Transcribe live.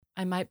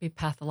I might be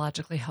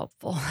pathologically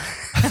helpful.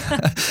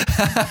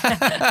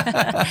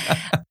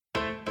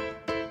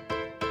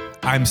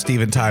 I'm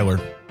Steven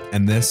Tyler,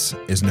 and this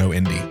is No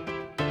Indie.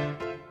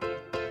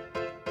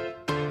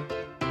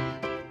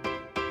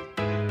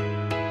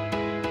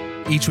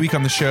 Each week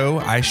on the show,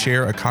 I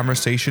share a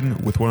conversation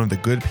with one of the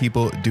good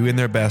people doing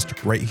their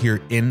best right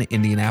here in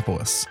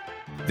Indianapolis.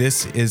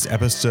 This is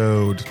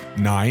episode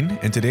 9,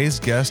 and today's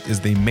guest is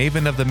the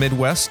maven of the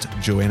Midwest,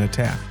 Joanna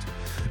Taft.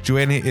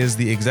 Joanna is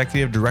the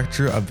executive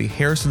director of the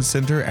Harrison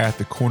Center at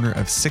the corner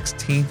of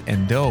 16th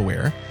and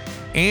Delaware,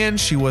 and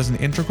she was an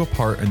integral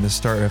part in the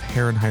start of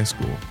Heron High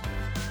School.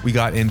 We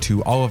got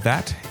into all of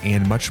that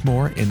and much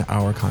more in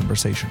our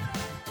conversation.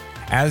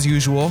 As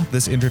usual,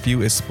 this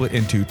interview is split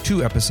into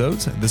 2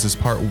 episodes. This is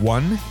part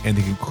 1, and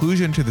the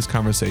conclusion to this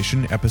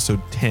conversation, episode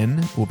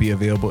 10, will be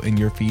available in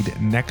your feed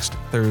next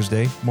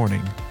Thursday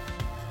morning.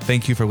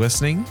 Thank you for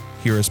listening.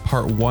 Here is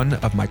part 1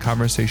 of my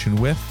conversation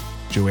with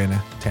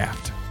Joanna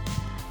Taft.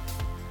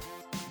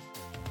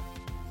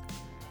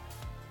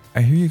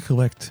 I hear you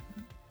collect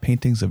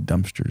paintings of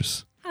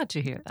dumpsters. How'd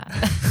you hear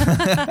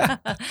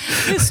that?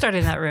 Who's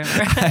starting that rumor?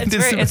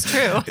 It's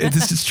true.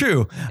 This is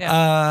true.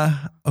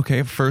 Yeah.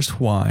 Okay, first,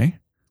 why?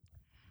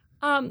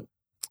 I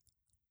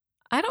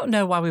don't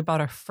know why we bought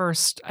our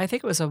first. I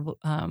think it was a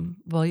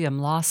William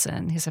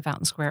Lawson. He's a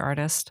Fountain Square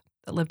artist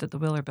that lived at the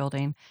Wheeler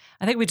Building.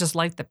 I think we just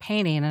liked the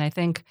painting, and I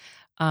think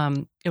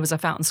it was a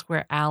Fountain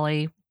Square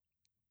alley.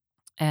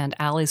 And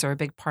alleys are a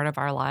big part of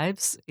our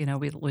lives. You know,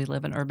 we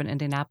live in urban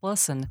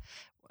Indianapolis, and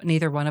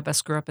neither one of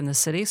us grew up in the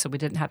city, so we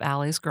didn't have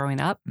alleys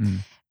growing up.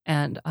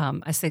 And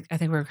I think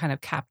we were kind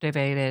of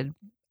captivated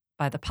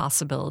by the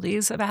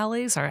possibilities of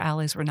alleys. Our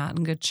alleys were not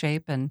in good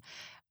shape, and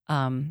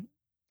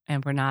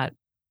were not,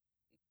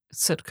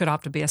 so it could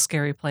often be a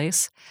scary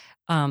place.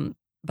 But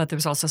there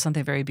was also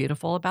something very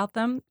beautiful about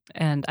them.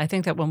 And I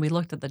think that when we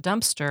looked at the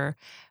dumpster,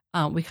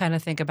 we kind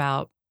of think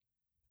about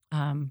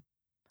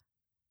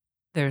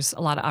there's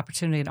a lot of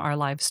opportunity in our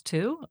lives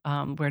too.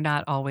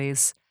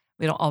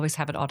 We don't always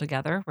have it all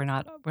together. We're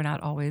not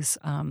always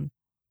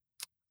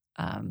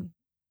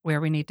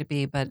where we need to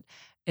be, but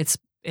it's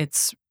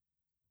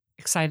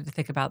excited to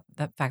think about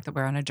the fact that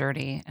we're on a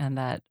journey, and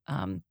that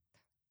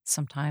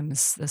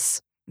sometimes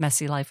this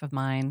messy life of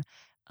mine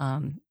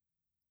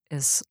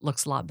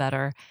looks a lot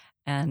better,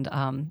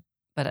 and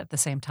but at the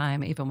same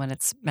time, even when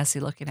it's messy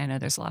looking, I know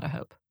there's a lot of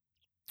hope.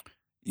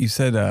 You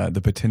said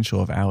the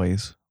potential of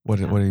alleys. What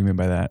do you mean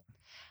by that?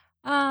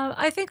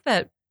 I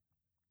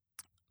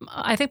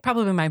think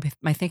probably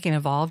my thinking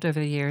evolved over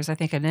the years. I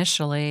think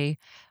initially,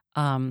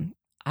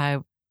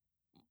 I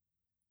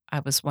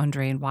was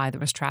wondering why there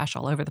was trash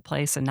all over the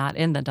place and not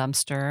in the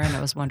dumpster, and I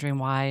was wondering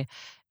why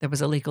there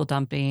was illegal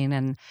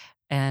dumping,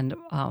 and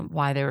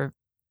why the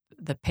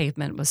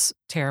pavement was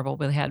terrible.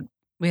 We had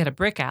a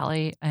brick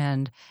alley,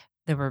 and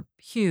there were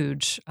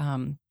huge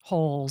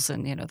holes,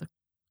 and the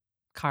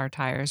car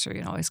tires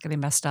are always getting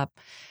messed up.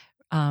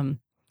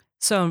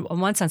 So in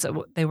one sense,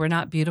 they were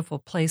not beautiful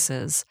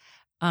places.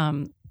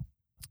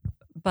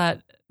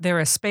 But they're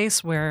a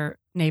space where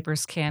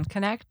neighbors can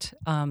connect.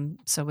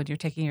 So when you're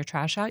taking your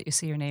trash out, you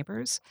see your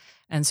neighbors.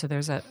 And so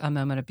there's a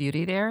moment of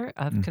beauty there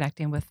of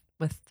connecting with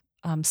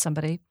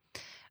somebody.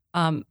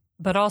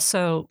 But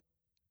also,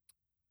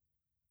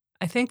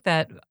 I think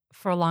that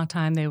for a long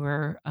time they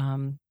were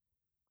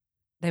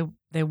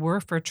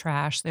for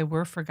trash. They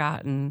were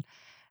forgotten.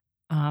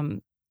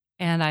 And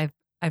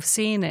I've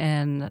seen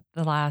in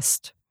the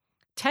last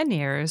 10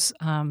 years,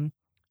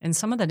 in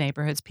some of the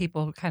neighborhoods,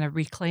 people kind of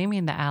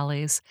reclaiming the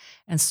alleys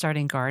and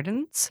starting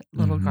gardens,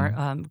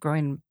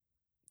 growing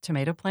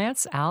tomato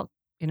plants out,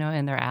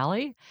 in their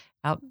alley,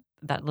 out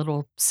that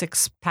little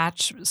 6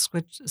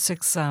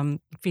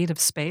 feet of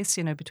space,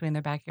 between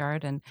their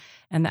backyard and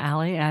the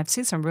alley. And I've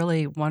seen some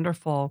really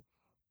wonderful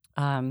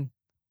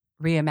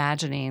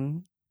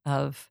reimagining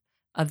of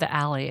the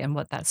alley and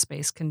what that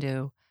space can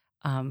do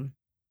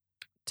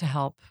to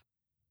help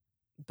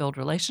build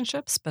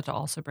relationships, but to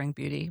also bring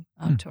beauty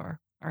to our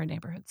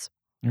neighborhoods.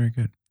 Very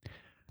good.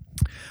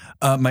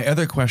 My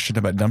other question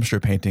about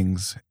dumpster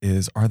paintings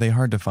is, are they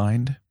hard to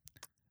find?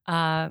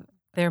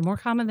 They're more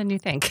common than you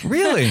think.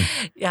 Really?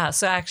 Yeah.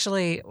 So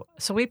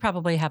we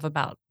probably have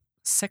about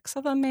 6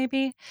 of them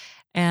maybe.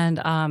 And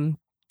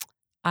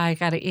I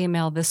got an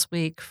email this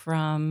week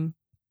from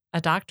a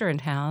doctor in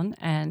town,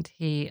 and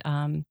he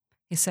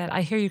said,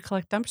 "I hear you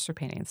collect dumpster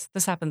paintings."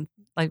 This happened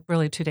like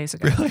really 2 days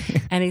ago. Really?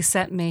 And he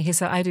said,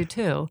 "I do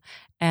too."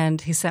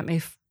 And he sent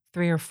me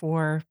 3 or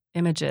 4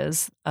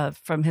 images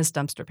from his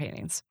dumpster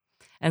paintings.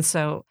 And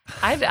so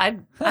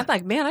I'm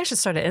like, man, I should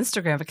start an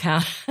Instagram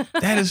account.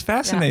 That is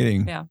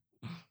fascinating. Yeah.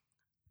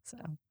 So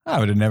I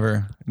would have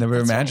never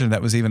That's imagined right.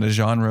 that was even a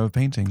genre of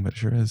painting, but it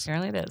sure is.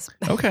 Apparently it is.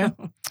 Okay.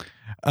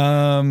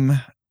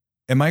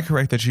 Am I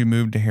correct that you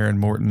moved to Heron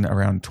Morton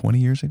around 20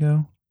 years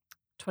ago?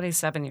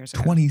 27 years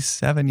ago.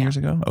 27 years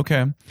ago?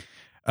 Okay.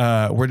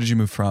 Where did you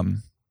move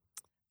from?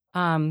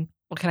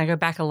 Well, can I go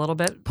back a little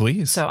bit?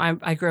 Please. So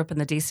I grew up in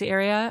the DC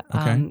area,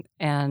 Okay.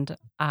 and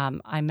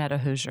I met a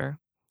Hoosier.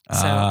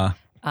 So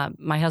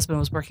my husband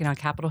was working on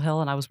Capitol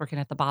Hill and I was working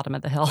at the bottom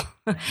of the hill.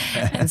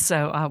 And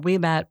so we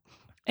met,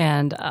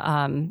 and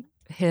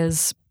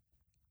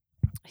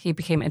he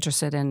became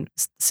interested in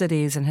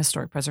cities and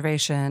historic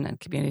preservation and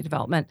community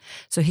development.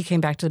 So he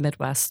came back to the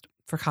Midwest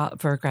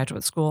for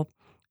graduate school,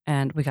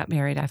 and we got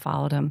married. I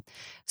followed him.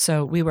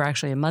 So we were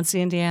actually in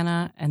Muncie,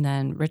 Indiana, and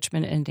then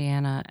Richmond,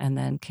 Indiana, and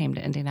then came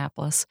to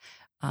Indianapolis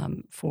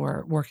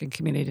for work in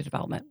community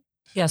development.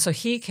 Yeah, so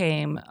he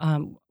came.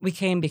 We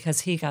came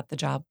because he got the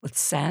job with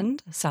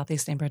SEND,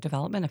 Southeast Neighborhood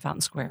Development, at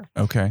Fountain Square.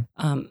 Okay.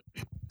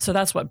 So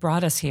that's what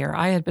brought us here.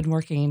 I had been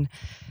working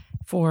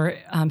for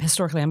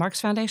Historic Landmarks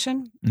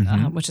Foundation,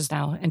 which is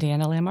now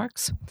Indiana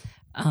Landmarks.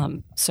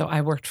 So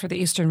I worked for the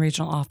Eastern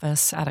Regional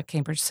Office out of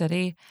Cambridge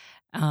City.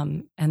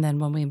 And then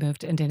when we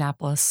moved to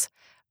Indianapolis,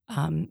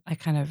 I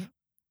kind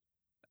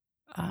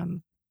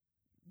of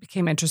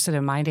became interested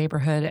in my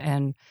neighborhood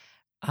and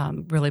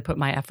really put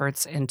my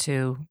efforts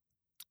into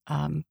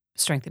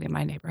strengthening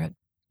my neighborhood.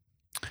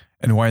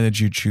 And why did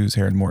you choose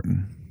Heron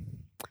Morton?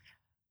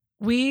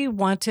 We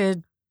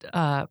wanted,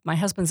 my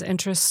husband's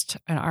interest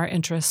and our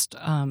interest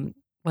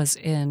was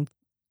in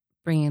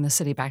bringing the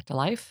city back to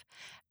life.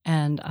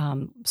 And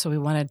so we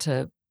wanted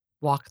to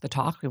walk the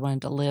talk. We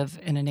wanted to live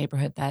in a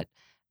neighborhood that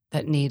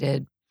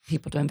needed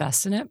people to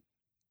invest in it.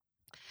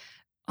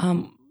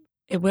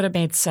 It would have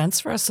made sense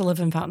for us to live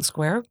in Fountain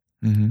Square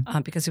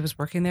because he was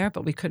working there,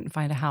 but we couldn't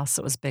find a house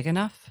that was big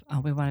enough.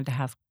 We wanted to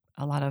have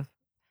a lot of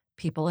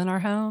people in our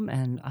home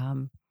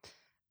and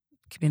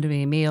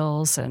community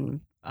meals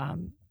and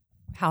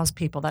house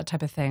people, that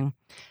type of thing.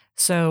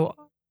 So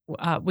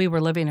we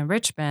were living in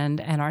Richmond,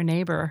 and our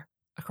neighbor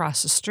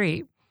across the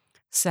street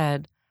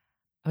said,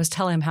 I was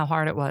telling him how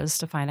hard it was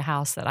to find a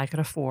house that I could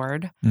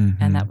afford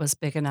and that was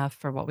big enough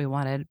for what we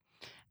wanted.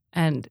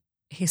 And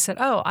he said,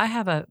 oh, I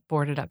have a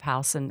boarded up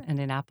house in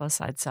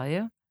Indianapolis I'd sell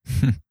you.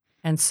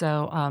 And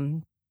so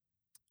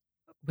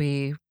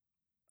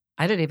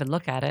I didn't even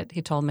look at it.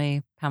 He told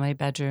me how many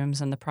bedrooms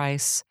and the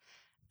price.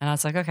 And I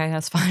was like, okay,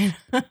 that's fine.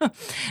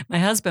 My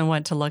husband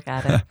went to look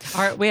at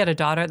it. We had a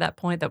daughter at that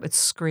point that would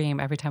scream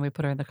every time we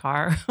put her in the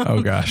car.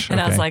 Oh, gosh. And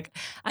I was like,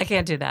 I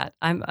can't do that.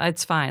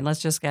 It's fine. Let's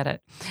just get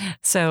it.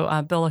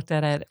 So Bill looked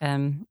at it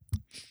and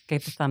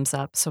gave the thumbs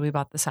up. So we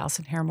bought this house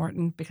in Heron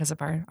Morton because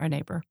of our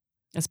neighbor.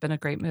 It's been a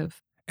great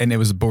move. And it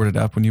was boarded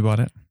up when you bought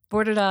it?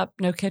 Boarded up,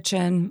 no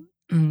kitchen.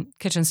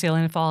 Kitchen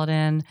ceiling had fallen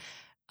in.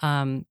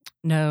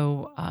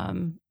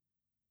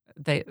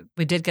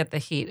 We did get the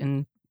heat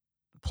and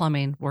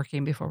plumbing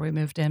working before we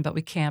moved in, but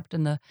we camped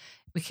in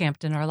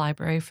our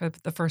library for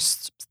the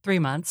first 3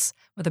 months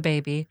with a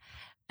baby,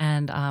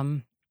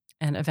 and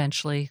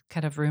eventually,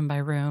 kind of room by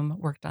room,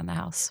 worked on the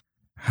house.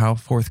 How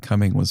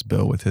forthcoming was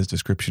Bill with his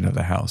description of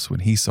the house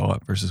when he saw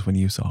it versus when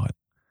you saw it?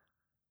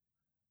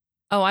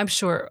 Oh, I'm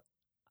sure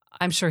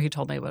he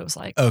told me what it was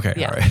like. Okay,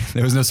 yeah. All right.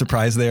 There was no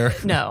surprise there?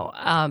 No.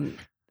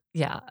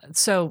 Yeah.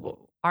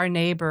 So our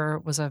neighbor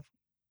was a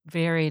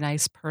very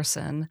nice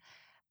person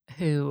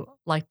who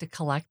liked to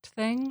collect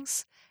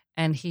things,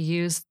 and he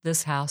used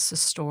this house to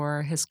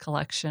store his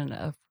collection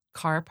of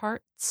car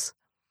parts.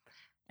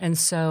 And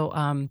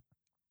so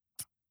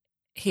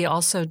he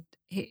also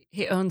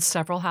he owned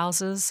several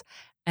houses,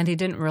 and he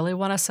didn't really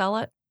want to sell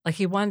it. Like,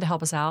 he wanted to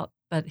help us out,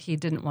 but he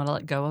didn't want to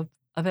let go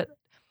of it.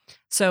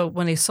 So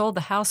when he sold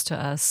the house to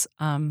us,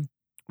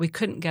 we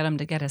couldn't get him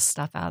to get his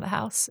stuff out of the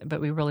house,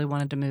 but we really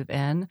wanted to move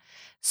in.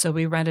 So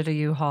we rented a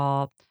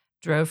U-Haul,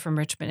 drove from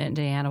Richmond,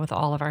 Indiana with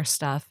all of our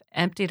stuff,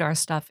 emptied our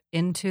stuff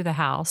into the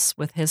house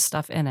with his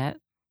stuff in it,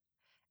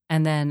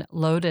 and then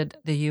loaded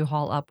the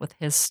U-Haul up with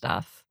his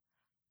stuff.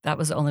 That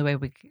was the only way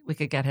we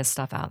could get his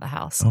stuff out of the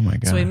house. Oh my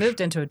gosh. So we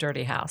moved into a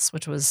dirty house,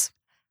 which was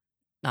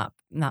not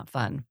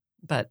fun,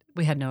 but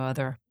we had no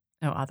other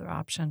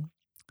option.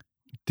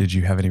 Did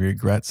you have any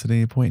regrets at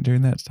any point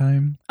during that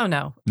time? Oh,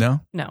 no.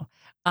 No? No.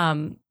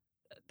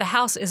 The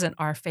house isn't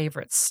our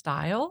favorite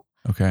style.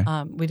 Okay.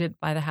 We did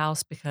buy the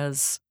house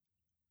because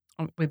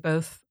we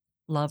both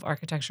love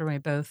architecture. We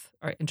both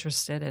are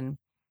interested in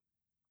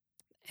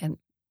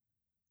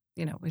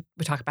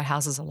we talk about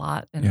houses a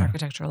lot and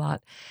architecture a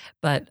lot,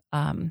 but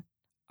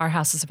our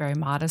house is a very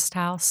modest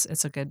house.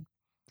 It's a good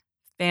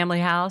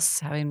family house,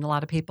 having a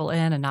lot of people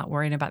in and not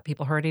worrying about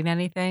people hurting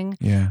anything.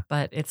 Yeah.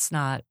 But it's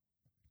not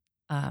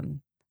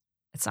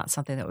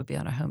something that would be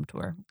on a home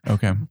tour.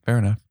 Okay, fair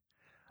enough.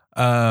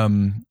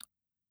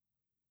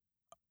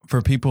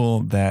 For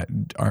people that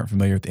aren't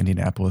familiar with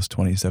Indianapolis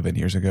 27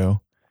 years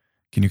ago,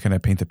 can you kind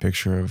of paint the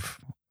picture of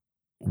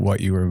what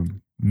you were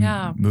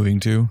moving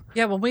to?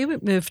 Yeah, when we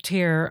moved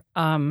here,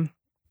 there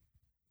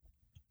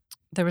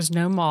was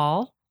no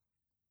mall.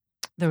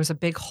 There was a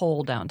big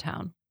hole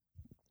downtown.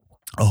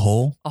 A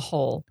hole? A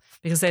hole.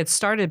 Because they had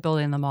started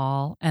building the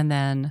mall, and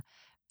then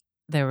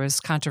there was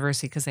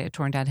controversy because they had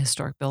torn down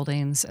historic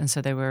buildings, and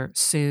so they were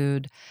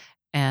sued.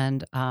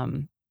 And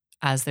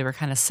as they were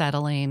kind of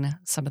settling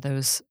some of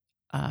those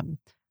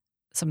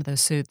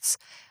suits,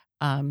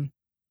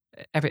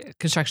 every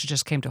construction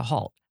just came to a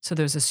halt. So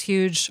there was this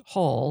huge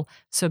hole.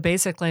 So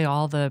basically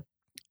all the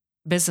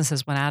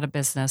businesses went out of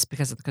business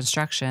because of the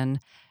construction,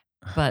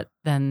 but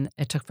then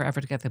it took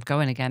forever to get them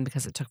going again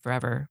because it took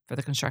forever for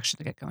the construction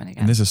to get going again.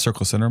 And this is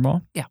Circle Center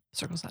Mall? Yeah,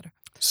 Circle Center.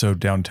 So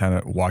downtown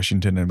at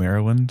Washington and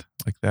Maryland,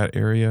 like that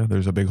area,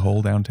 there's a big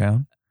hole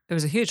downtown? There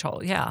was a huge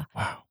hole, yeah.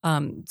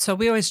 Wow. So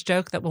we always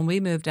joke that when we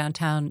moved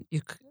downtown,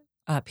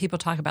 people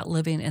talk about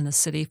living in the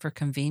city for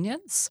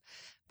convenience,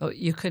 but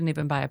you couldn't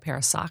even buy a pair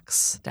of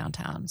socks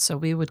downtown. So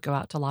we would go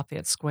out to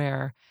Lafayette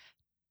Square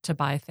to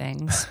buy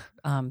things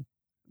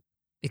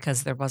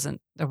because there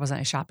wasn't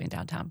any shopping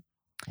downtown.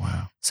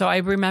 Wow. So I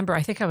remember,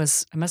 I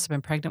must have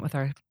been pregnant with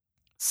our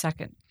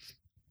second,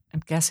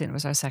 I'm guessing it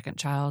was our second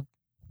child,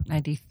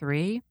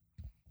 93,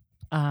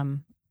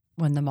 when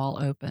the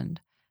mall opened.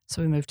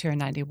 So we moved here in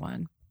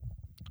 91.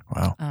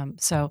 Wow.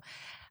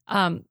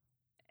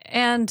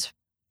 And,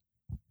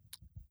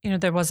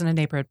 there wasn't a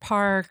neighborhood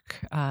park.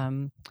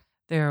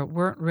 There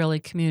weren't really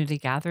community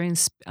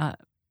gatherings,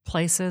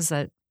 places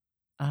that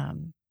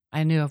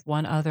I knew of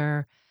one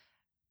other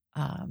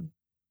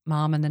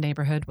mom in the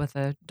neighborhood with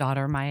a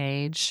daughter my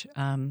age.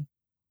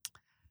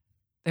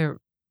 There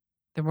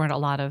weren't a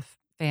lot of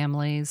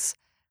families.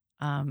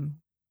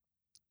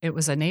 It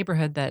was a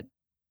neighborhood that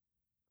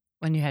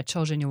when you had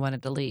children, you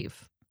wanted to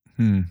leave.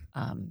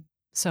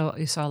 So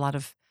you saw a lot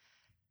of,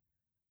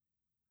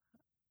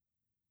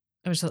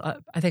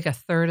 I think a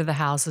third of the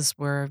houses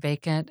were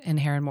vacant in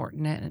Heron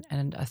Morton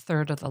and a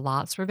third of the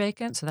lots were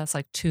vacant. So that's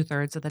like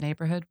 2/3 of the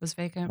neighborhood was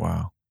vacant.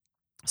 Wow.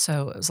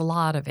 So it was a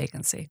lot of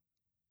vacancy.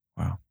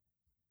 Wow.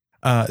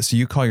 So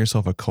you call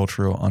yourself a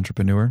cultural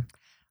entrepreneur?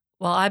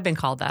 Well, I've been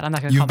called that. I'm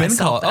not going to call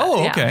myself that.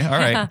 Oh, okay. All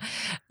right.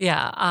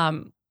 Yeah.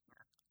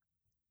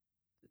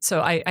 So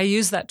I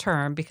use that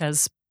term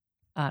because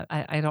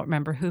I don't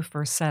remember who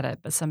first said it,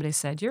 but somebody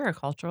said, "You're a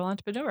cultural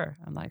entrepreneur."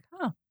 I'm like,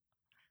 "Oh,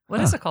 what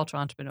is a cultural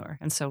entrepreneur?"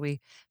 And so we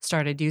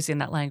started using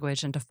that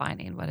language and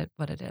defining what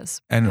it is.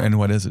 And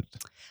what is it?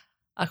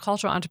 A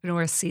cultural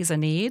entrepreneur sees a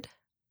need,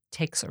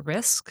 takes a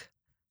risk,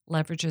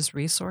 leverages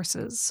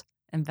resources,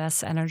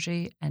 invests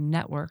energy, and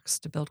networks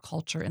to build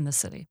culture in the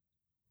city.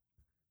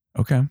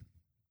 Okay.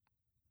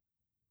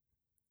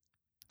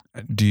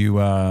 Do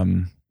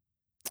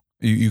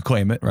you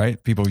claim it,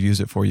 right? People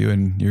use it for you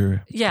and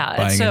you're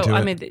buying into it?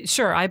 I mean,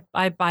 sure,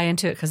 I buy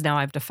into it because now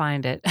I've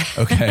defined it.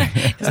 Okay.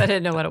 Because I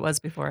didn't know what it was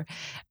before.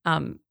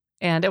 And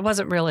it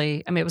wasn't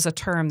really, it was a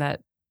term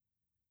that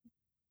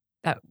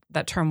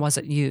term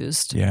wasn't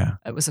used. Yeah.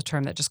 It was a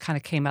term that just kind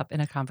of came up in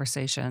a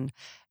conversation,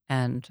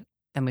 and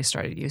then we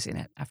started using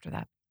it after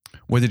that.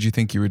 What did you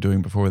think you were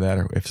doing before that?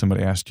 Or if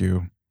somebody asked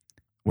you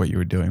what you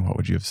were doing, what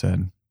would you have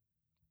said?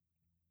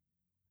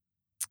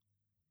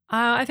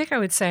 I think I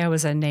would say I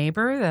was a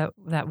neighbor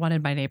that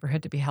wanted my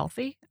neighborhood to be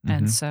healthy.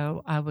 And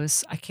so I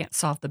can't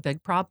solve the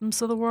big problems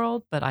of the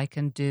world, but I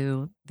can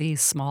do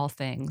these small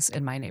things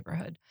in my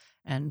neighborhood.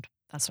 And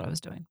that's what I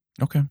was doing.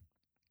 Okay.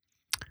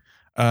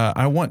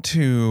 I want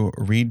to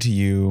read to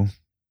you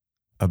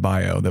a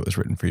bio that was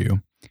written for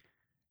you.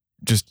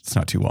 Just, it's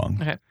not too long.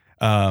 Okay.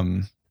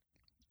 And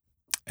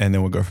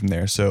then we'll go from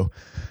there. So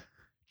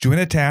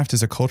Joanna Taft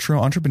is a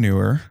cultural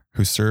entrepreneur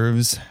who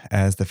serves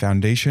as the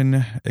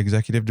Foundation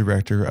Executive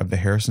Director of the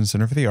Harrison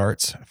Center for the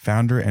Arts,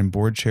 founder and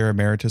board chair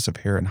emeritus of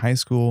Heron High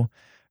School,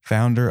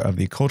 founder of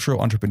the Cultural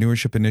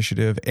Entrepreneurship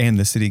Initiative and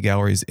the City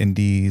Gallery's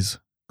Indies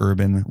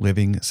Urban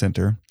Living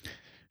Center.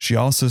 She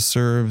also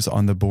serves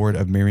on the board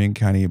of Marion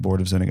County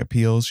Board of Zoning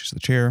Appeals. She's the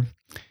chair.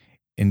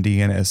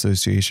 Indiana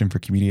Association for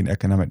Community and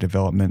Economic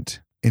Development,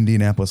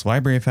 Indianapolis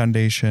Library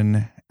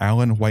Foundation,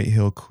 Allen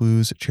Whitehill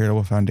Clues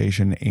Charitable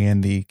Foundation,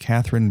 and the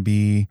Catherine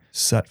B.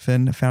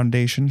 Sutphin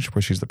Foundation,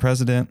 where she's the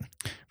president.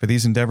 For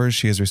these endeavors,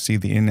 she has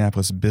received the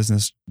Indianapolis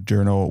Business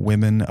Journal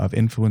Women of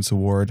Influence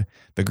Award,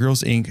 the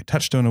Girls Inc.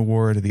 Touchstone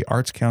Award, the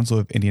Arts Council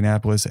of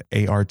Indianapolis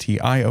ARTI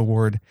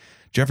Award,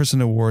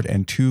 Jefferson Award,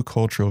 and 2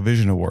 Cultural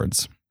Vision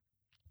Awards.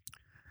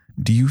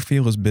 Do you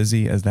feel as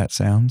busy as that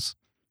sounds?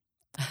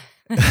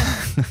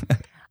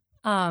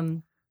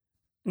 No.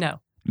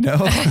 No?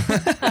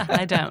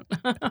 I don't.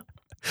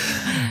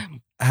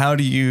 How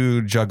do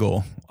you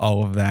juggle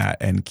all of that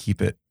and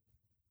keep it,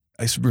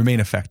 remain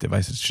effective,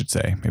 I should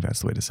say? Maybe that's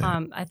the way to say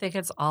it. I think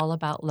it's all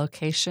about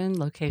location.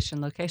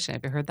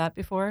 Have you heard that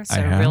before? So I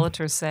have.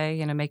 Realtors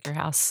say, make your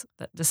house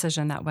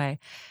decision that way.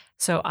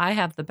 So I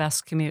have the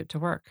best commute to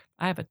work.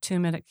 I have a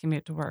 2-minute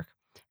commute to work,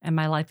 and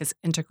my life is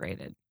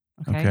integrated.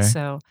 Okay.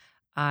 So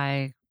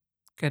I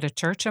go to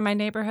church in my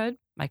neighborhood.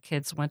 My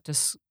kids went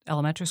to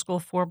elementary school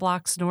 4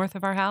 blocks north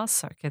of our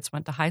house. Our kids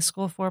went to high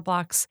school 4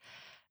 blocks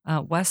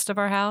west of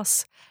our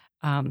house.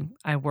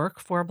 I work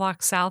 4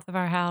 blocks south of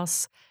our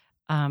house.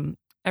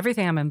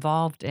 Everything I'm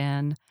involved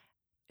in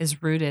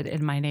is rooted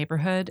in my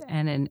neighborhood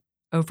and in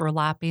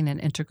overlapping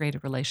and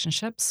integrated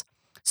relationships.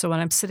 So when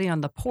I'm sitting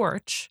on the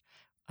porch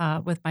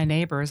with my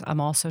neighbors, I'm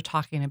also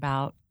talking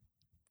about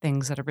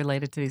things that are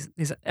related to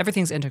these.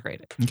 Everything's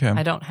integrated. Okay.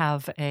 I don't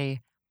have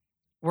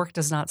work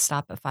does not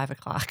stop at 5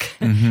 o'clock,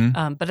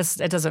 but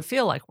it doesn't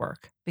feel like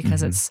work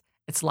because it's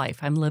life.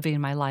 I'm living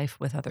my life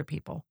with other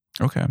people.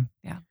 Okay.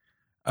 Yeah.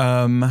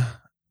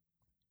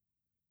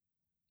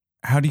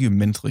 How do you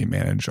mentally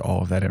manage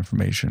all of that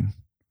information?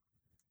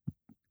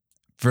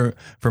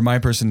 for my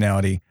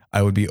personality,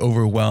 I would be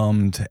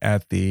overwhelmed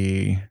at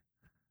the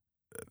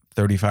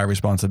 35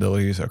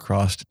 responsibilities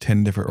across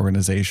 10 different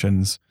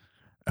organizations.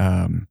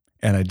 And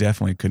I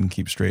definitely couldn't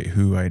keep straight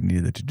who I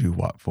needed to do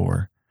what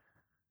for.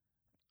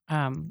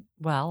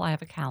 Well, I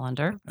have a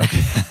calendar.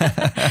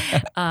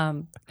 Okay.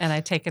 And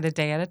I take it a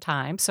day at a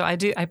time. So I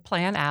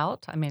plan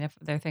out. I mean, if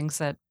there are things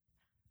that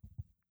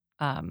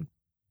um,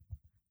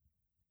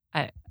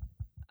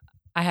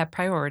 I have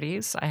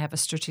priorities. I have a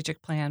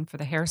strategic plan for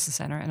the Harrison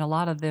Center, and a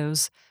lot of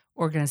those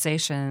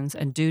organizations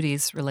and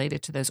duties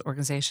related to those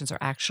organizations are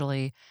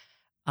actually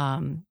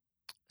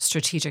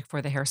strategic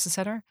for the Harrison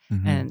Center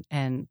Mhm.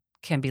 and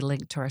can be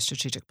linked to our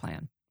strategic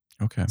plan.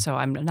 Okay. So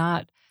I'm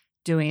not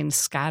doing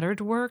scattered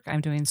work.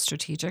 I'm doing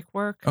strategic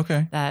work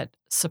Okay. that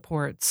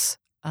supports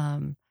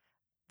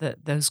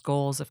those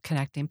goals of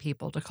connecting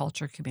people to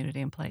culture,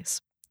 community, and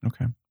place.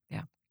 Okay.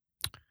 Yeah.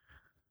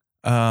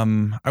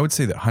 I would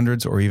say that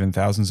hundreds or even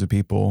thousands of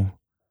people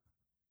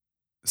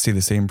see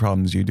the same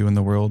problems you do in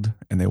the world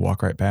and they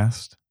walk right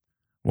past.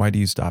 Why do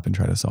you stop and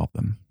try to solve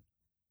them?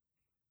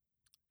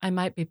 I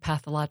might be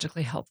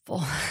pathologically helpful.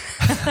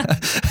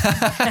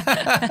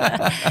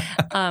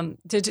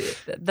 Did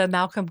the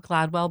Malcolm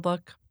Gladwell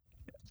book,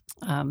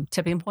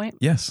 Tipping Point,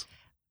 Yes.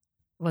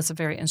 was a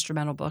very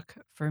instrumental book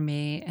for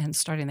me in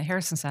starting the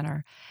Harrison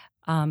Center.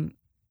 And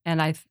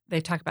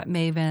they talk about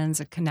mavens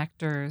and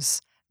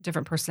connectors,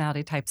 different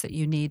personality types that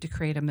you need to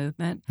create a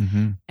movement.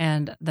 Mm-hmm.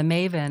 And the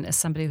maven is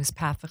somebody who's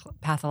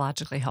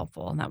pathologically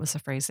helpful. And that was the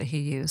phrase that he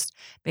used.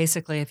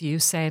 Basically, if you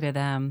say to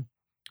them,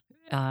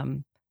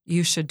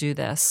 you should do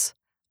this,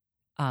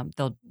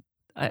 they'll,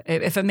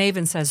 if a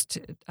maven says,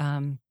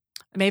 a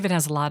maven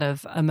has a lot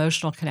of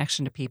emotional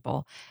connection to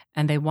people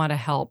and they want to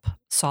help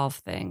solve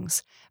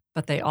things,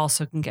 but they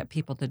also can get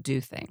people to do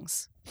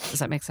things. Does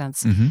that make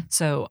sense? Mm-hmm.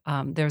 So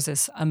there's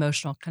this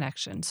emotional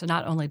connection. So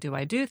not only do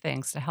I do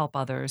things to help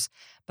others,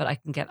 but I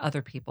can get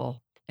other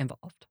people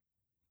involved.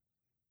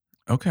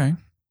 Okay.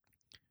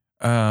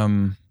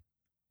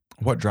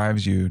 What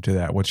drives you to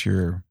that? What's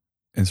your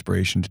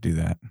inspiration to do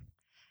that?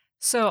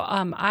 So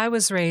I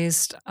was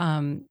raised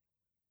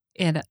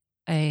in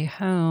a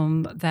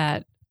home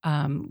that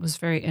was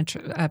very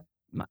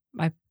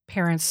my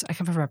parents, I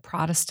come from a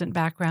Protestant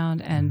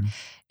background, and Mhm.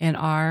 in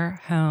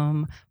our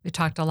home, we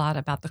talked a lot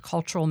about the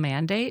cultural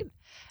mandate,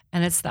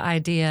 and it's the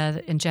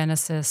idea in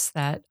Genesis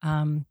that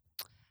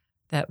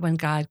that when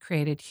God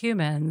created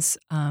humans,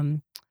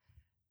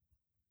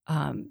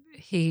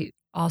 He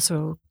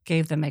also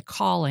gave them a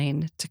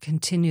calling to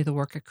continue the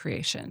work of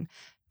creation,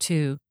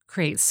 to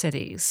create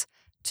cities,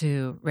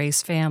 to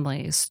raise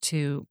families,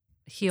 to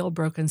heal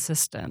broken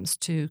systems,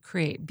 to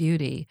create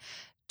beauty,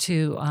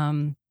 to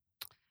um,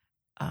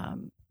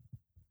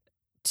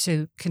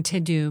 to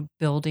continue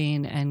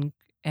building and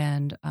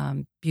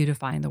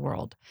beautifying the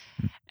world.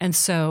 And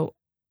so,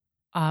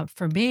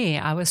 for me,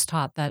 I was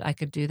taught that I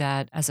could do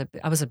that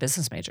I was a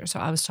business major, so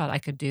I was taught I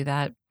could do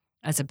that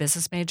as a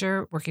business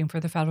major working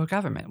for the federal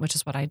government, which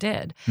is what I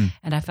did. Mm.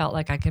 And I felt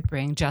like I could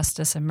bring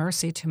justice and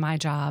mercy to my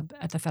job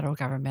at the federal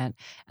government,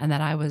 and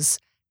that I was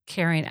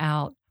carrying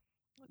out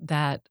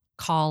that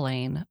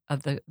calling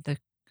of the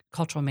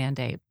cultural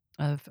mandate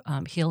of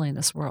healing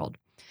this world.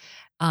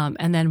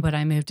 And then when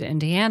I moved to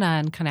Indiana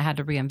and kind of had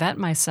to reinvent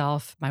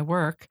myself, my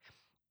work,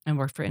 and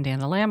worked for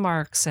Indiana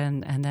Landmarks,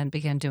 and then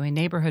began doing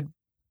neighborhood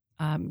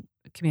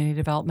community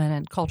development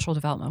and cultural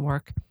development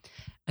work.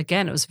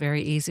 Again, it was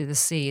very easy to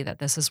see that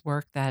this is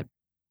work that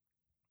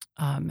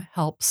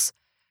helps,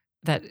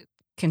 that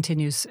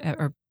continues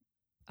or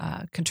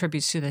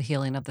contributes to the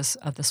healing of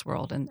this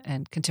world,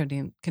 and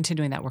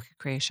continuing that work of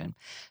creation.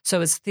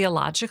 So it's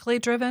theologically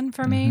driven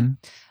for me.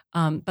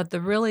 Mhm. But the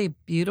really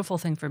beautiful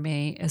thing for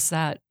me is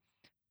that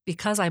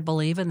because I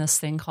believe in this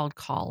thing called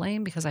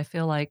calling, because I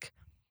feel like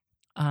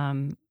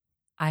um,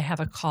 I have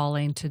a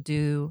calling to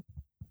do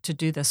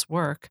this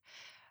work.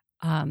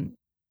 Um,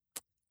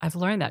 I've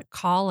learned that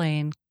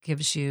calling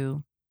gives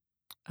you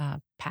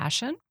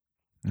passion,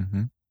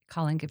 Mhm.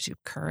 calling gives you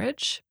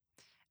courage,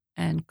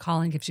 and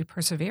calling gives you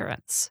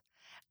perseverance.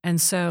 And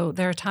so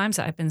there are times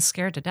that I've been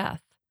scared to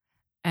death,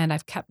 and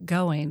I've kept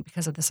going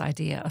because of this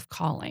idea of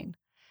calling.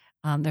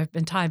 There have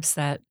been times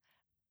that,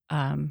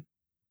 um,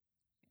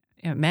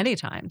 many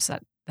times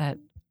that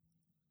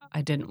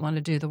I didn't want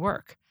to do the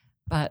work,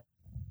 but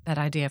that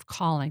idea of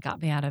calling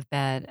got me out of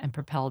bed and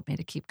propelled me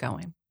to keep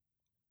going.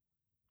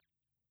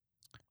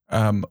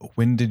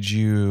 When did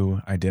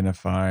you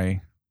identify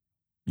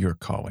your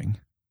calling?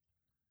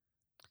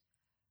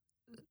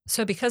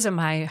 So, because of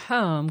my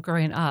home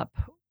growing up,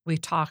 we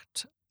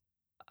talked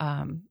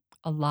um,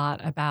 a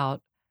lot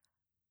about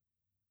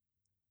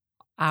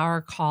our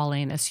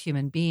calling as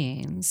human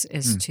beings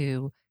is Mm.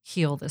 to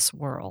heal this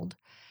world.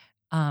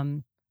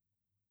 Um,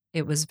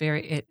 it was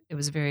very,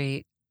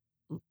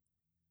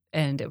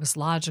 and it was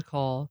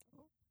logical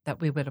that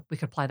we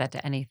could apply that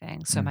to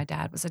anything. So Mm. my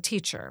dad was a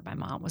teacher, my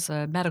mom was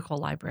a medical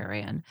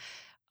librarian.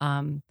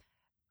 Um,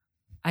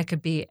 I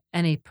could be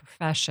any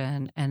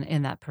profession, and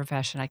in that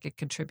profession, I could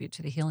contribute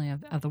to the healing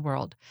of the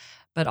world.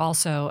 But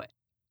also,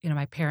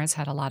 my parents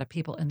had a lot of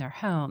people in their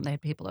home. They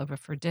had people over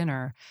for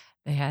dinner.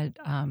 They had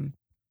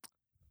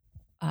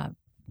uh,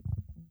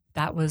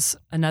 that was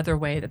another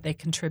way that they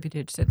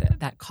contributed to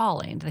that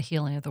calling, to the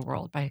healing of the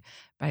world, by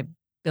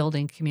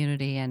building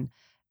community and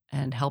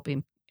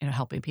helping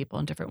people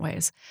in different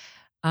ways.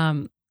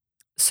 Um,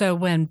 so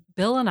when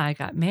Bill and I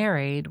got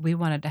married, we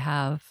wanted to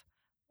have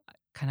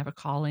kind of a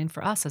calling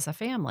for us as a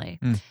family,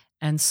 Mm.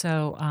 and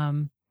so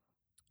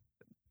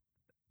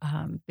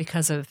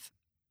because of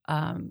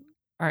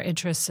our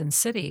interests in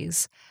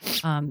cities,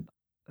 um,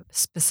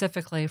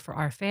 specifically for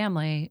our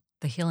family,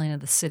 the healing of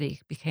the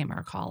city became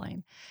our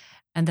calling.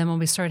 And then when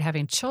we started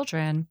having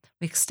children,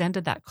 we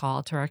extended that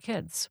call to our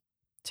kids,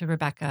 to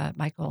Rebecca,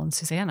 Michael, and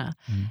Susanna,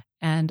 Mm.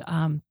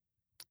 and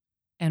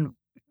and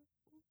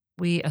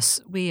we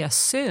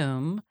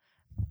assume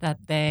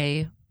that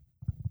they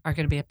are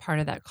going to be a part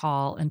of that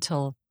call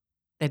until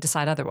they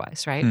decide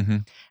otherwise, right? Mm-hmm.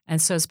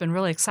 And so it's been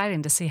really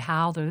exciting to see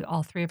how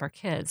all three of our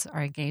kids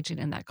are engaging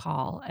in that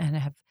call and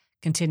have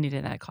continued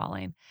in that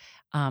calling.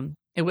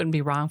 It wouldn't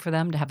be wrong for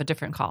them to have a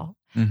different call,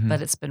 Mm-hmm.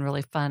 but it's been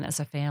really fun as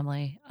a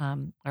family.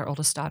 Our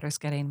oldest daughter's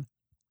getting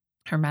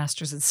her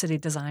master's in city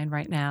design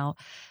right now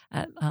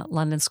at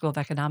London School of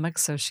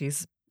Economics. So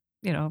she's,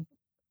 you know,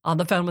 on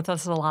the phone with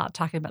us a lot,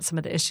 talking about some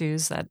of the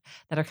issues that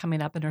are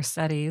coming up in her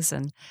studies,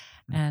 and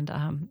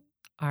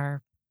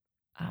our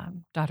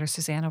daughter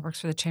Susanna works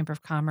for the Chamber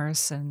of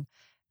Commerce and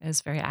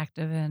is very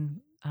active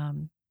in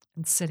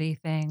city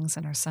things,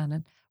 and our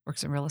son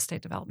works in real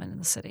estate development in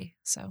the city.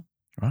 So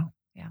Wow.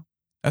 Yeah.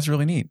 That's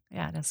really neat.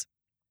 yeah, it is.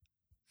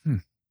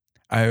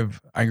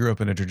 I grew up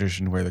in a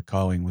tradition where the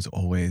calling was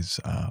always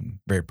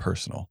very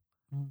personal.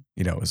 Mm.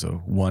 It was a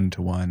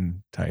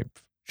one-to-one type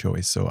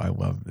choice. So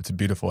it's a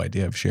beautiful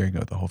idea of sharing it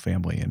with the whole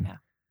family and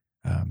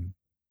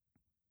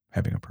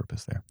having a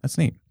purpose there. That's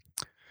neat.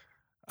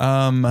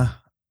 I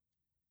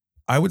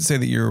would say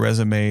that your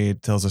resume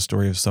tells a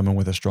story of someone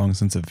with a strong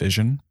sense of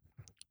vision.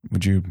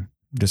 Would you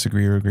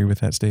disagree or agree with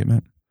that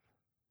statement?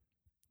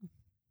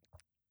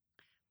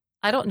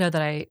 I don't know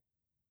that I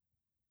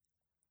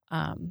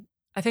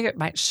think it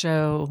might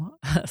show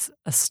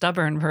a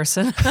stubborn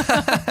person.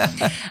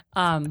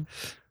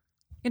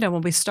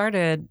 When we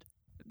started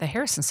the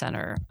Harrison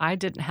Center, I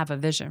didn't have a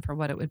vision for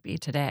what it would be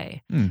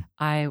today. Mm.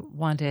 I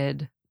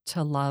wanted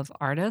to love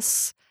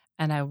artists,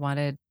 and I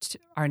wanted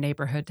our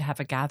neighborhood to have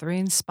a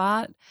gathering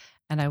spot,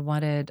 and I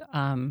wanted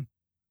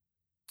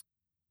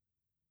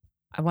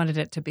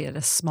it to be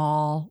a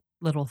small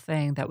little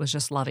thing that was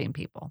just loving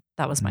people.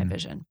 That was my Mhm.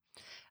 vision.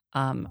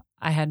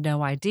 I had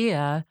no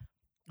idea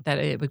that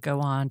it would go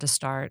on to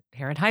start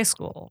Heron High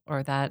School,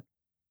 or that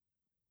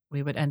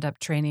we would end up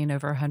training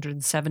over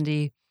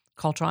 170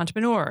 cultural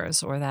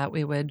entrepreneurs, or that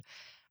we would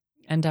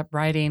end up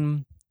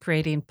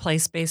creating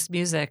place-based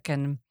music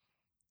and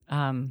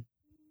um,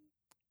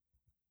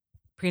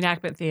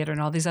 pre-enactment theater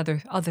and all these other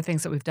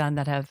things that we've done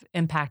that have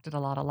impacted a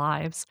lot of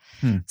lives.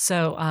 Hmm.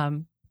 So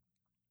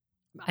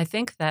I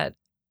think that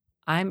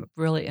I'm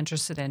really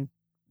interested in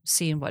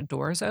seeing what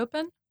doors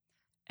open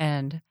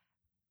and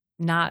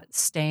not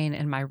staying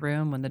in my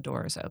room when the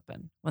door is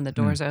open. When the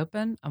door is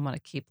open, I want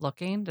to keep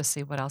looking to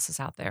see what else is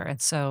out there.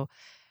 And so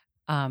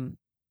um,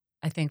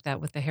 I think that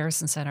with the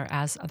Harrison Center,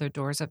 as other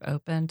doors have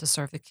opened to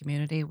serve the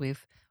community,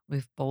 we've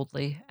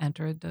boldly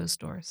entered those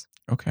doors.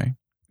 Okay.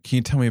 Can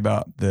you tell me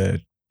about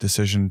the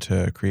decision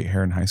to create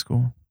Heron High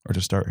School or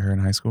to start Heron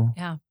High School?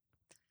 Yeah.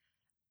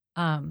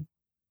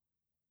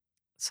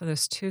 So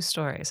there's two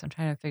stories. I'm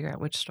trying to figure out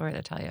which story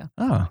to tell you.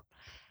 Oh.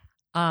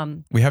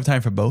 We have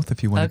time for both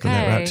if you want to go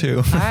that route too.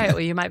 All right. Well,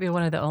 you might be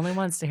one of the only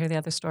ones to hear the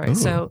other story. Ooh.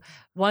 So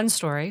one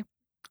story,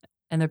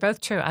 and they're both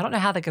true. I don't know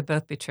how they could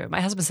both be true.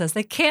 My husband says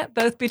they can't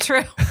both be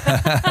true.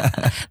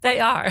 They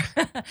are.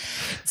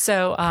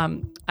 So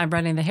I'm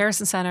running the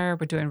Harrison Center.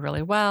 We're doing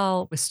really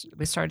well.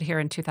 We started here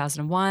in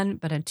 2001,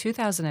 but in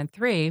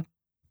 2003,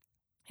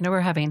 we're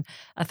having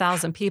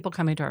 1,000 people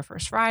coming to our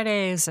First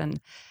Fridays,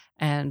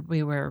 and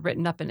we were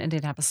written up in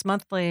Indianapolis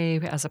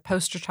Monthly as a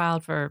poster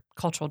child for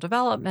cultural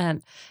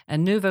development.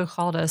 And Nuvo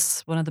called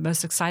us one of the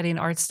most exciting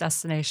arts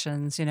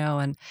destinations,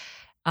 and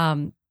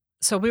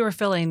so we were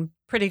feeling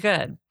pretty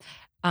good.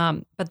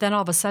 But then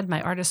all of a sudden,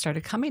 my artists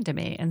started coming to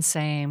me and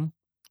saying,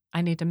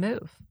 I need to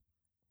move.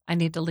 I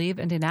need to leave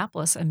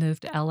Indianapolis and move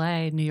to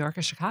LA, New York,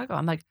 or Chicago.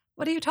 I'm like,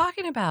 what are you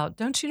talking about?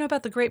 Don't you know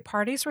about the great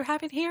parties we're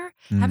having here?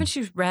 Haven't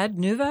you read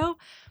Nuvo?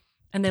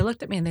 And they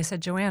looked at me and they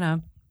said,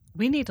 Joanna,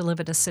 we need to live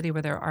in a city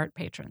where there are art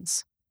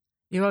patrons.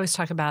 You always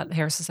talk about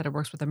Harrison Center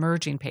works with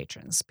emerging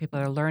patrons, people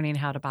that are learning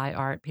how to buy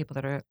art, people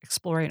that are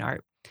exploring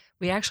art.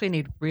 We actually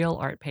need real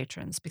art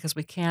patrons because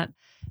we can't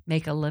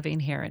make a living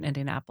here in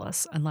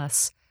Indianapolis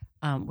unless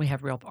we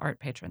have real art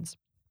patrons.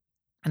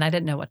 And I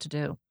didn't know what to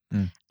do.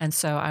 And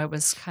so I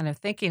was kind of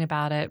thinking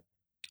about it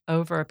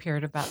over a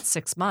period of about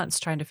 6 months,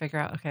 trying to figure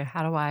out, okay,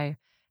 how do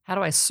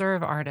I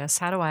serve artists?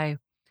 How do I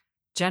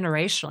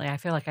generationally, I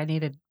feel like I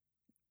needed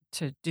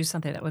to do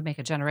something that would make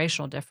a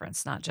generational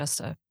difference, not just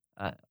a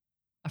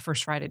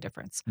First Friday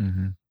difference.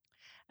 Mm-hmm.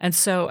 And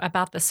so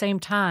about the same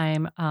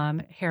time,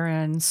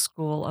 Heron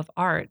School of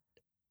Art,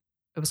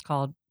 it was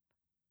called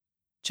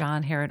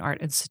John Herron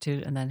Art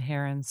Institute and then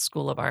Herron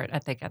School of Art, I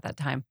think at that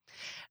time,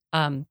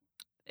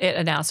 it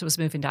announced it was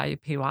moving to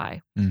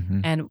IUPUI.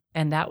 Mm-hmm.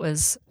 And that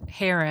was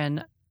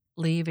Herron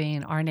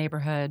leaving our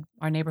neighborhood.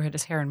 Our neighborhood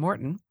is Herron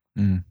Morton,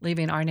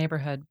 leaving our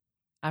neighborhood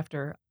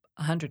after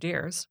 100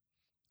 years.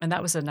 And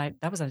that was an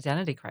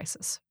identity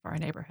crisis for our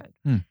neighborhood.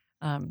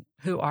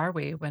 Who are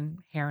we when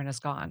Herron is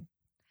gone?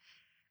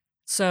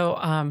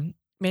 So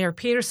Mayor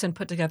Peterson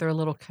put together a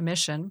little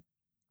commission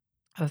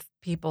of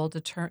people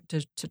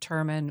to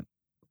determine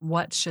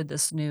what should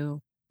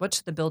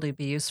the building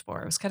be used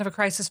for. It was kind of a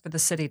crisis for the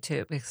city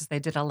too, because they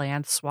did a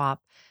land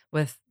swap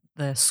with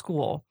the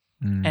school.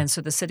 And so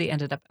the city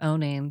ended up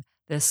owning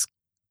this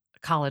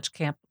college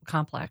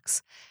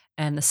complex.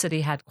 And the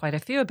city had quite a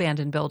few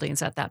abandoned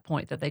buildings at that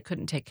point that they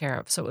couldn't take care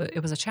of. So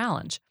it was a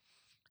challenge.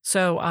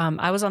 So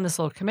I was on this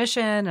little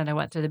commission and I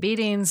went to the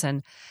meetings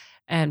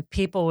and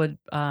people would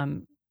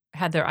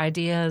had their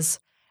ideas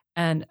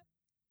and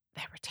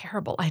they were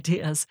terrible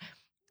ideas.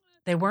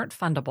 They weren't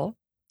fundable.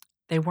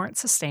 They weren't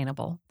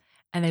sustainable.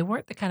 And they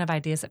weren't the kind of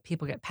ideas that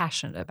people get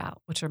passionate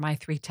about, which are my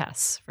 3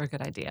 tests for a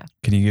good idea.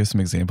 Can you give some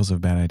examples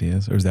of bad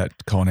ideas, or is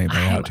that calling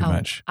anybody out too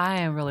much?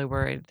 I am really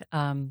worried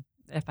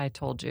if I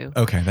told you.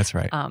 Okay, that's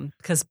right.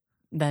 Because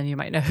then you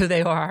might know who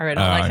they are and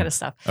all that kind of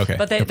stuff. Okay,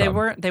 but they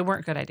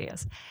weren't good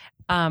ideas.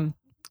 And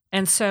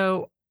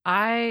so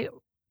I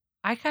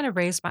kind of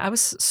raised I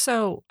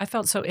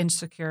felt so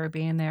insecure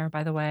being there.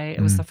 By the way,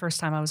 it was the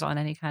first time I was on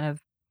any kind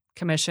of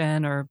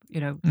commission or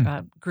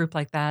group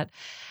like that,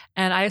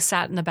 and I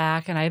sat in the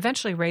back and I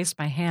eventually raised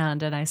my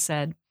hand and I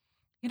said,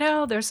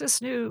 there's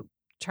this new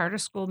charter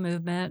school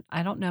movement.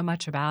 I don't know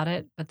much about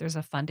it, but there's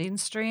a funding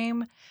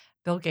stream.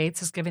 Bill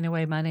Gates is giving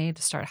away money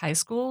to start high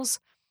schools.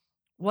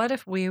 What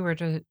if we were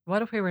to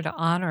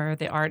honor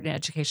the art and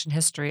education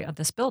history of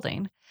this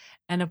building,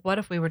 and what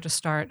if we were to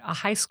start a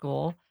high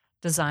school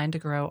designed to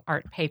grow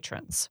art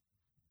patrons?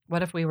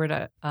 What if we were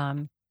to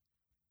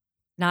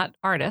not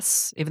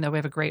artists, even though we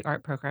have a great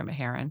art program at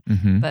Herron,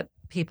 but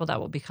people that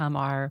will become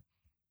our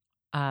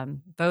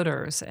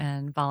voters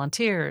and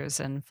volunteers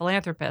and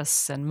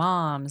philanthropists and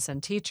moms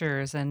and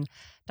teachers and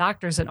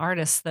doctors and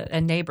artists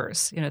and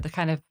neighbors, the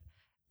kind of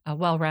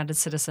well-rounded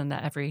citizen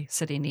that every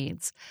city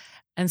needs.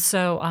 And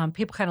so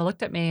people kind of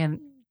looked at me and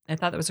I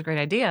thought that was a great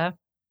idea,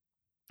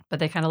 but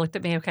they kind of looked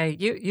at me, okay,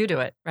 you do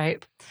it,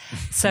 right?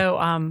 So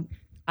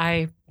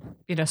I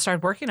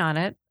started working on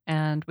it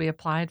and we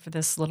applied for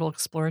this little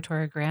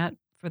exploratory grant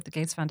for the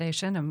Gates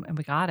Foundation and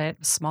we got it. It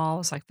was small, it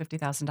was like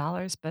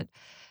 $50,000, but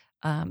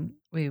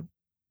we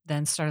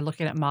then started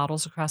looking at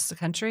models across the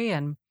country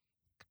and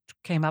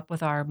came up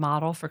with our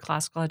model for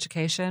classical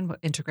education,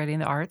 integrating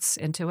the arts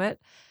into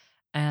it.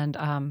 And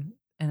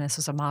this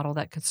was a model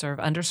that could serve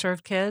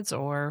underserved kids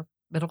or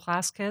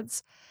middle-class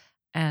kids,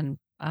 and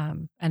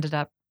ended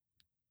up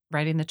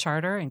writing the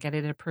charter and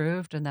getting it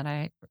approved. And then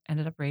I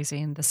ended up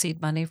raising the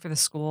seed money for the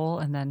school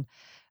and then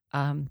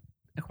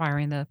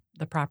acquiring the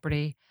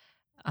property.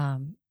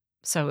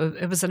 So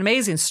it was an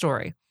amazing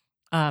story.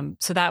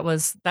 So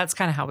that's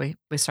kind of how we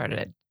started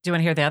it. Do you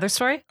want to hear the other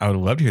story? I would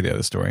love to hear the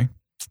other story.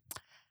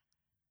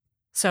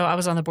 So I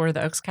was on the board of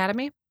the Oaks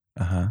Academy.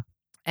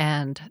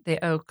 And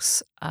the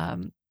Oaks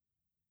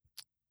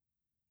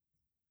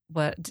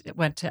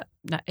went to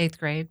 8th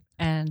grade,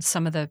 and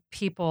some of the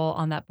people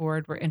on that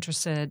board were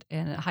interested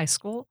in a high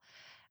school,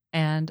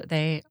 and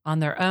they,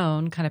 on their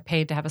own, kind of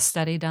paid to have a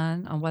study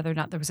done on whether or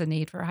not there was a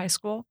need for a high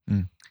school.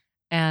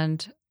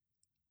 And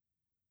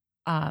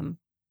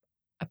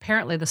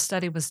apparently the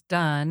study was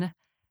done,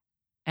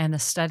 and the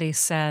study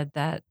said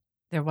that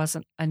there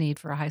wasn't a need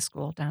for a high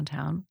school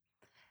downtown.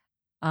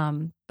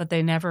 But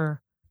they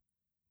never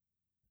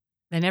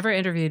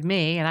interviewed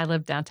me, and I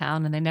lived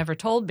downtown, and they never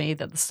told me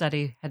that the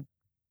study had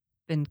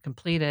been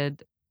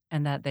completed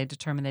and that they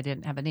determined they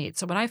didn't have a need.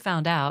 So when I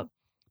found out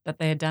that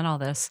they had done all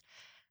this,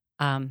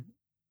 I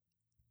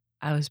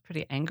was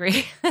pretty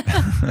angry.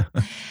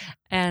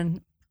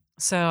 And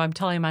so I'm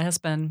telling my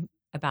husband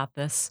about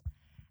this,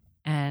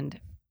 and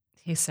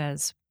he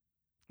says,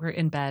 we're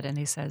in bed, and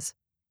he says,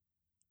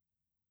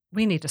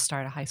 we need to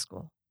start a high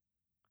school.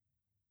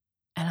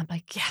 And I'm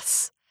like,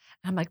 yes.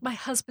 I'm like, my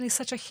husband, he's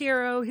such a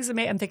hero. He's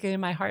amazing. I'm thinking in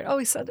my heart, oh,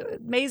 he's such an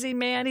amazing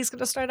man. He's going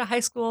to start a high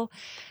school.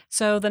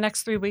 So the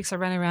next 3 weeks I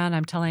run around,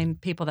 I'm telling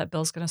people that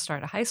Bill's going to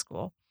start a high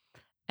school.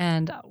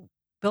 And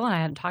Bill and I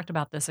hadn't talked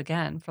about this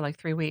again for like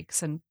 3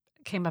 weeks, and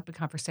came up in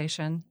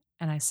conversation.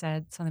 And I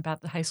said something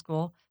about the high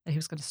school that he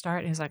was going to start.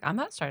 And he's like, I'm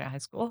not starting a high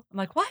school. I'm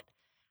like, what?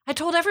 I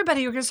told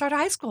everybody you were going to start a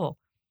high school.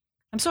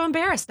 I'm so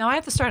embarrassed. Now I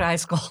have to start a high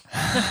school.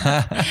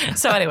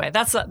 So anyway,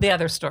 that's the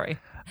other story.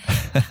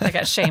 I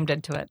got shamed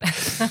into it.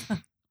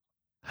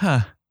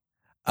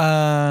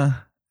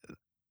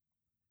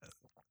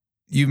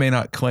 You may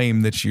not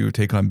claim that you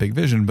take on big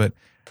vision, but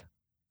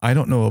I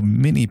don't know of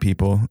many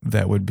people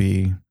that would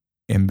be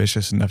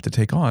ambitious enough to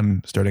take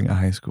on starting a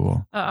high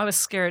school. Oh, I was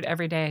scared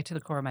every day to the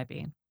core of my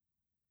being,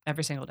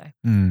 every single day.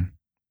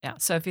 Yeah.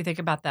 So if you think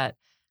about that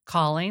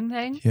calling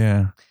thing.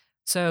 Yeah.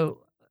 So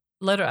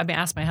literally,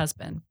 ask my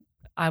husband.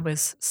 I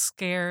was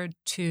scared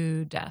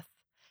to death.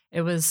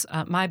 It was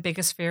my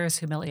biggest fear is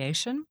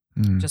humiliation,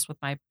 just with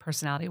my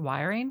personality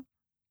wiring.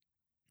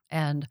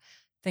 And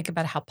think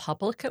about how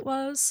public it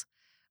was.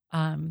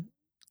 I mean,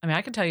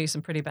 I can tell you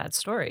some pretty bad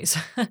stories.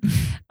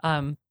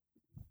 When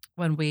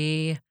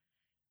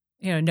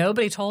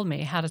nobody told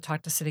me how to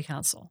talk to city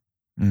council.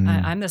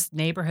 I'm this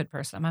neighborhood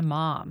person. I'm a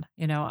mom.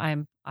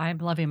 I'm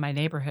loving my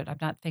neighborhood. I'm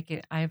not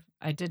thinking. I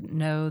didn't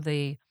know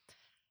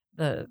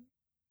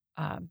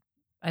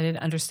I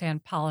didn't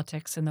understand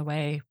politics in the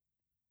way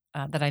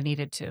that I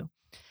needed to.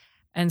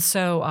 And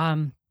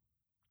so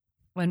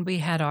when we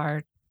had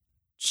our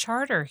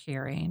charter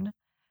hearing,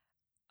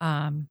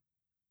 I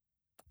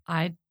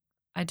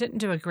didn't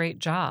do a great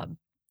job.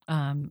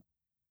 I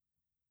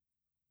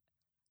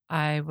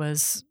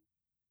was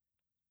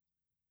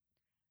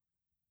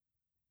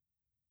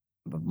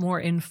more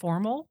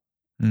informal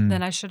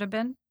than I should have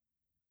been.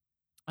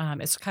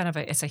 It's kind of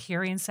it's a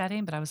hearing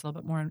setting, but I was a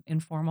little bit more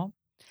informal.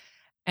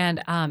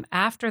 And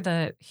after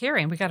the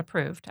hearing, we got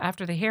approved.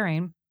 After the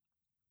hearing,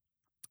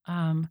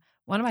 one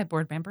of my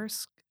board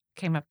members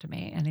came up to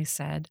me and he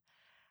said,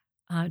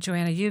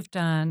 Joanna, you've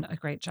done a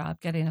great job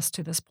getting us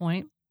to this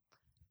point.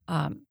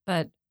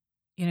 But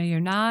you're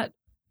not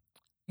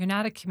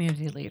a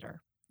community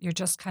leader. You're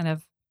just kind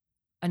of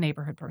a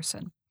neighborhood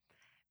person.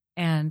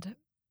 And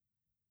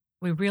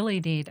we really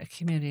need a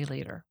community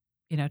leader,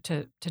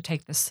 to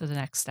take this to the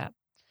next step.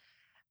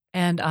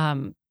 And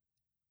I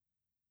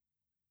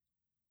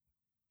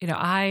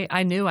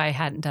knew I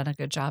hadn't done a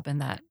good job in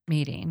that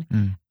meeting.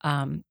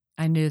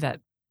 I knew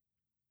that,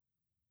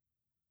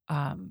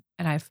 and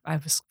I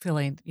was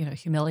feeling,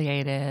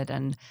 humiliated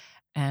and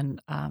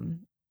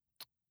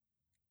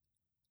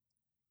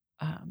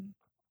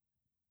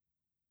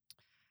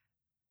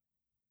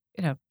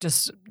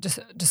just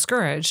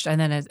discouraged.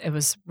 And then it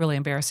was really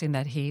embarrassing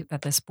that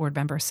this board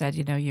member said,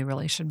 you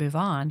really should move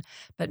on,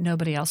 but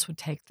nobody else would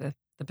take the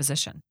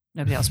position.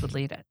 Nobody else would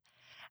lead it.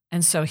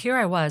 And so here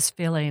I was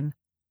feeling,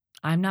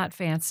 I'm not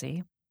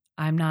fancy.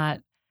 I'm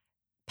not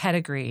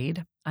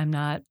pedigreed. I'm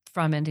not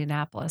from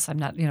Indianapolis. I'm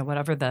not,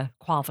 whatever the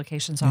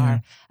qualifications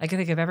are. I could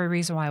think of every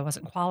reason why I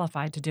wasn't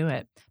qualified to do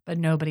it, but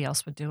nobody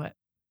else would do it.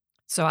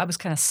 So I was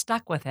kind of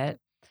stuck with it.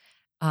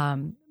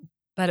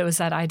 But it was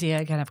that idea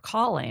again of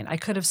calling. I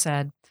could have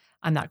said,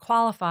 I'm not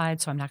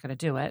qualified, so I'm not going to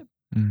do it.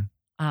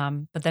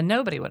 But then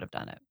nobody would have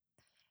done it.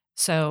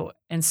 So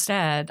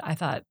instead, I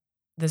thought,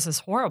 this is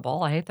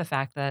horrible. I hate the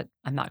fact that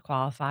I'm not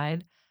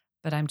qualified,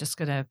 but I'm just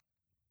going to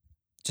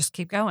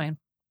keep going.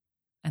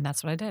 And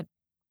that's what I did.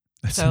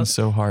 That sounds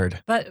so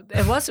hard. But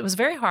it was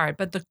very hard.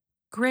 But the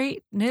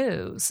great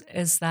news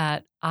is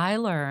that I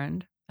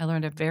learned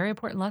a very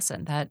important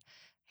lesson that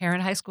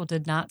Heron High School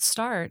did not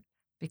start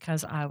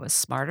because I was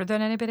smarter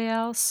than anybody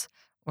else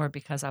or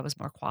because I was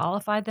more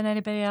qualified than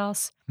anybody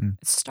else.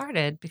 It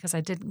started because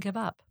I didn't give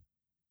up.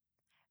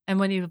 And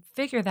when you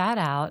figure that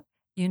out,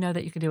 you know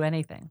that you can do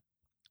anything.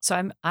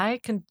 So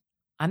I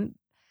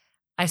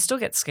still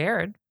get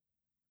scared,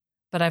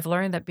 but I've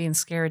learned that being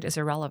scared is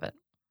irrelevant.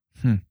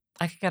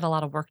 I could get a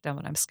lot of work done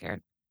when I'm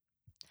scared.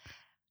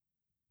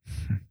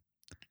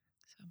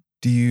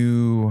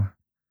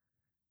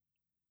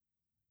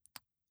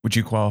 Would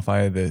you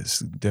qualify this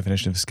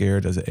definition of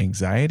scared as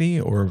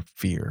anxiety or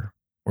fear?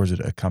 Or is it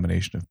a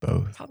combination of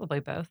both? Probably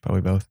both.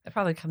 It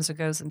probably comes and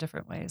goes in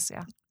different ways,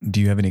 yeah.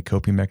 Do you have any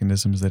coping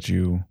mechanisms that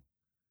you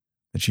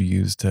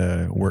use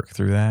to work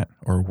through that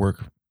or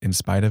work in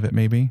spite of it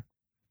maybe?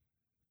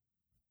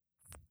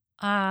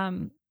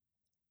 I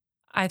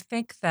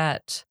think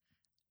that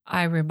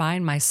I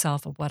remind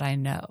myself of what I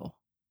know.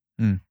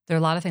 There are a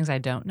lot of things I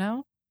don't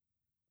know.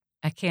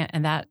 I can't,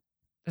 and that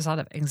there's a lot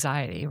of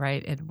anxiety,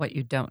 right? In what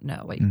you don't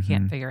know, what you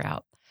can't figure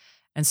out.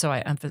 And so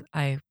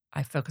I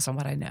focus on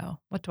what I know.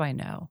 What do I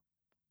know?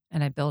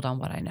 And I build on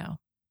what I know.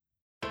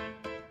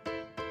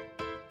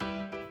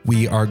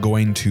 We are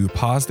going to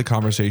pause the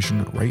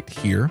conversation right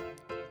here.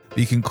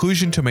 The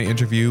conclusion to my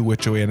interview with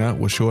Joanna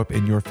will show up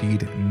in your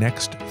feed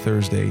next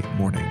Thursday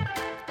morning.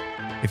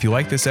 If you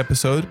like this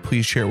episode,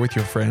 please share it with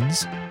your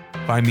friends.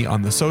 Find me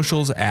on the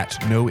socials at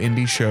No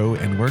Indie Show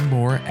and learn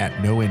more at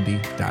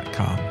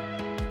noindie.com.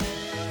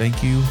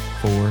 Thank you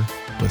for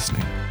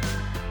listening.